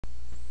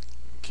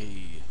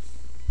Okay,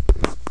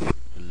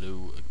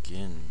 hello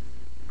again.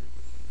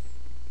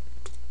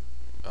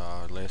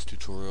 Last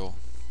tutorial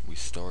we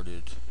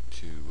started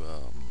to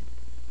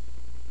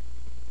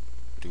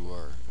do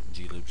our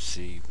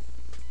glibc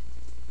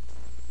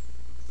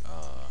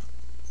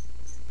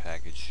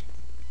package.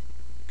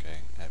 Okay,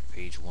 at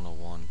page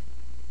 101.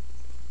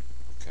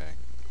 Okay,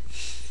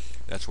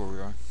 that's where we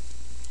are.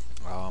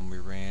 We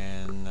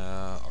ran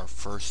our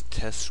first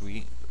test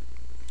suite,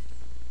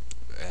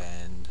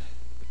 and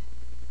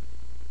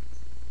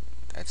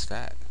that's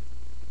that.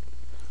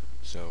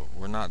 So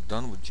we're not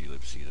done with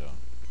glibc though.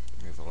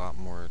 We have a lot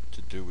more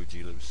to do with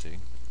glibc.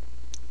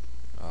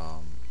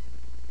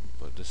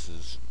 But this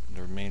is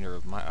the remainder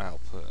of my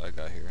output I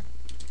got here.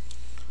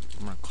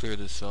 I'm going to clear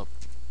this up,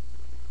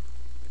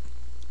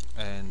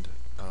 and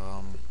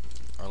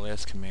our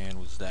last command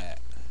was that,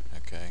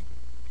 okay,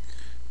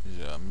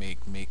 make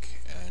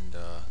and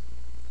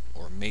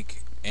or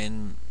make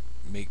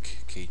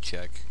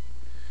kcheck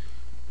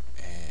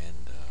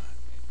and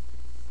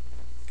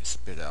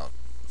spit out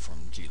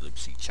from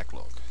glibc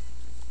checklog.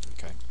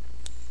 Okay,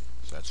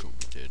 so that's what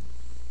we did.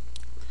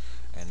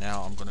 And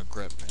now I'm going to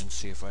grep and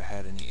see if I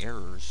had any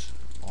errors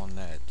on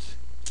that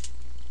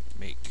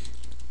make.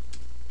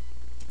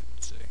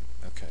 Let's see.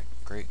 Okay,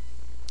 great.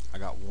 I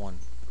got one.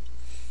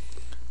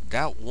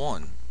 That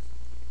one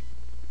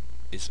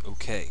is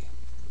okay.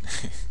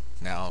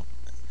 Now,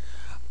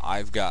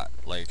 I've got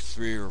like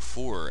 3 or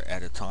 4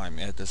 at a time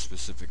at this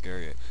specific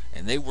area,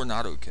 and they were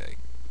not okay.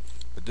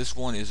 But this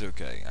one is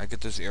okay. I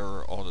get this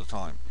error all the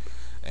time.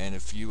 And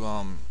if you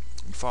you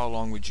follow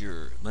along with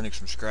your Linux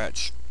from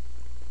scratch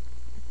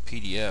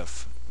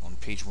PDF on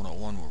page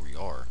 101 where we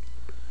are,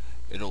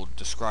 it'll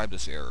describe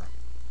this error.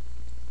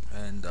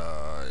 And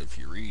if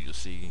you read, you'll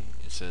see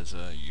it says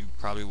you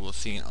probably will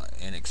see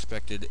an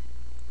expected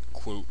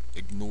quote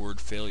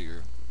ignored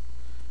failure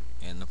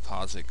in the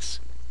POSIX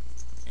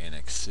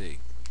NXC.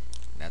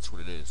 And that's what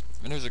it is.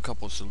 And there's a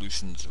couple of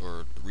solutions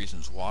or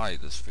reasons why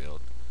this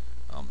failed.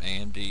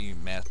 AMD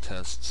math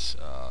tests.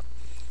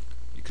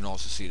 You can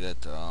also see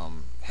that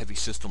heavy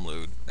system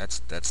load. That's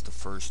the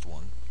first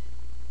one.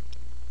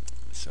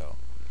 So,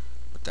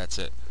 but that's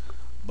it.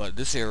 But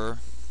this error,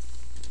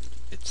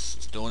 it's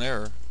still an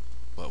error,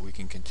 but we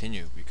can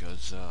continue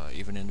because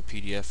even in the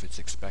PDF it's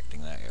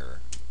expecting that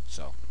error.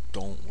 So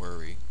don't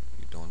worry,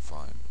 you're doing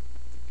fine.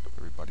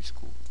 Everybody's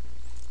cool.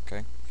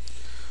 Okay.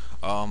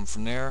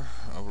 From there,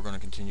 we're going to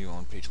continue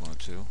on page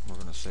 102. We're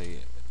going to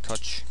say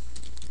touch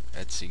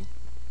etc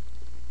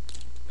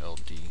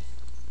ld.so.config.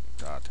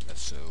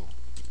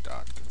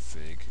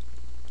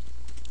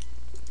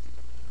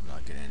 I'm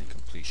not getting any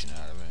completion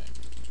out of it.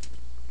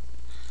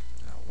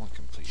 I want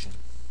completion.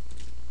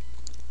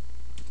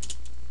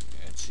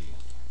 etc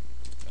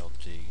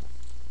ld.so.config.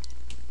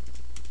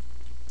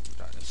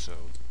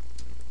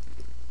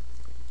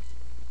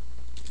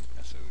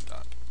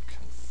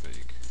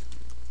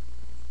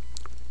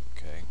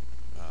 Okay,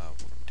 we'll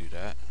do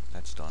that.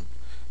 That's done.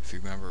 If you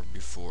remember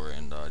before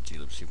in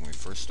glibc when we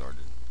first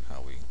started,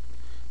 how we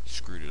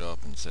screwed it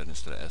up and said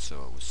instead of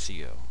SO it was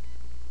CO,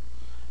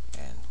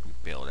 and we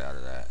bailed out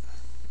of that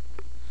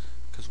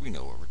because we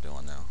know what we're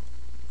doing now.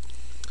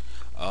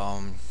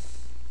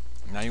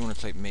 Now you want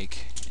to type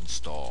make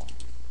install.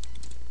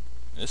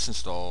 This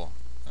install,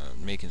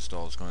 make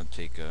install is going to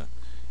take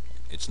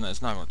it's not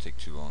going to take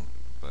too long,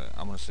 but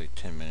I'm going to say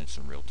 10 minutes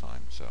in real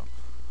time. So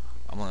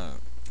I'm going to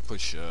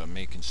push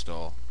make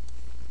install,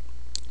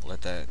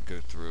 let that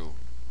go through,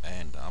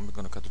 and I'm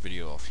going to cut the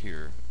video off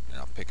here and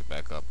I'll pick it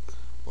back up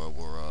where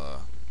we're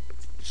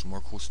do some more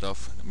cool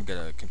stuff. Then we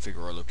gotta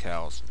configure our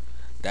locales.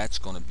 That's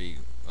going to be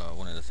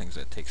one of the things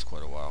that takes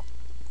quite a while.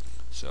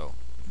 So,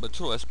 but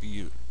total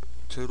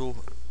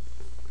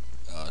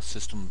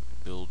system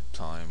build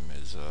time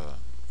is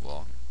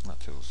well, not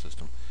total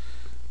system,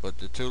 but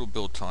the total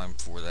build time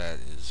for that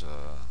is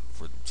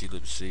for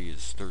glibc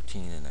is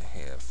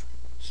 13.5.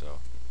 So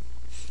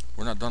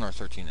we're not done our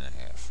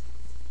 13.5.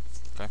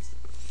 Okay,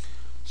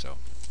 so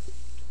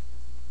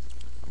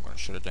I'm going to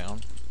shut it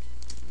down.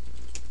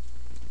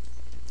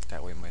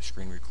 That way my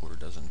screen recorder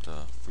doesn't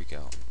freak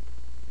out,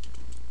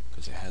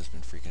 because it has been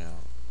freaking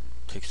out.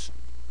 It takes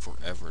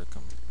forever to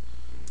come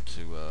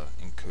to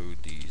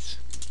encode these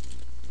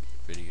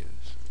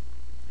videos.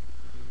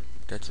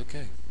 That's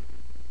okay.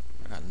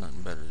 I got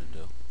nothing better to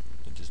do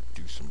than just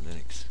do some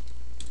Linux.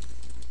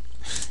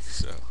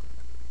 So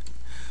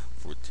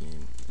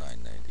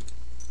 14.990.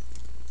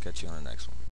 Catch you on the next one.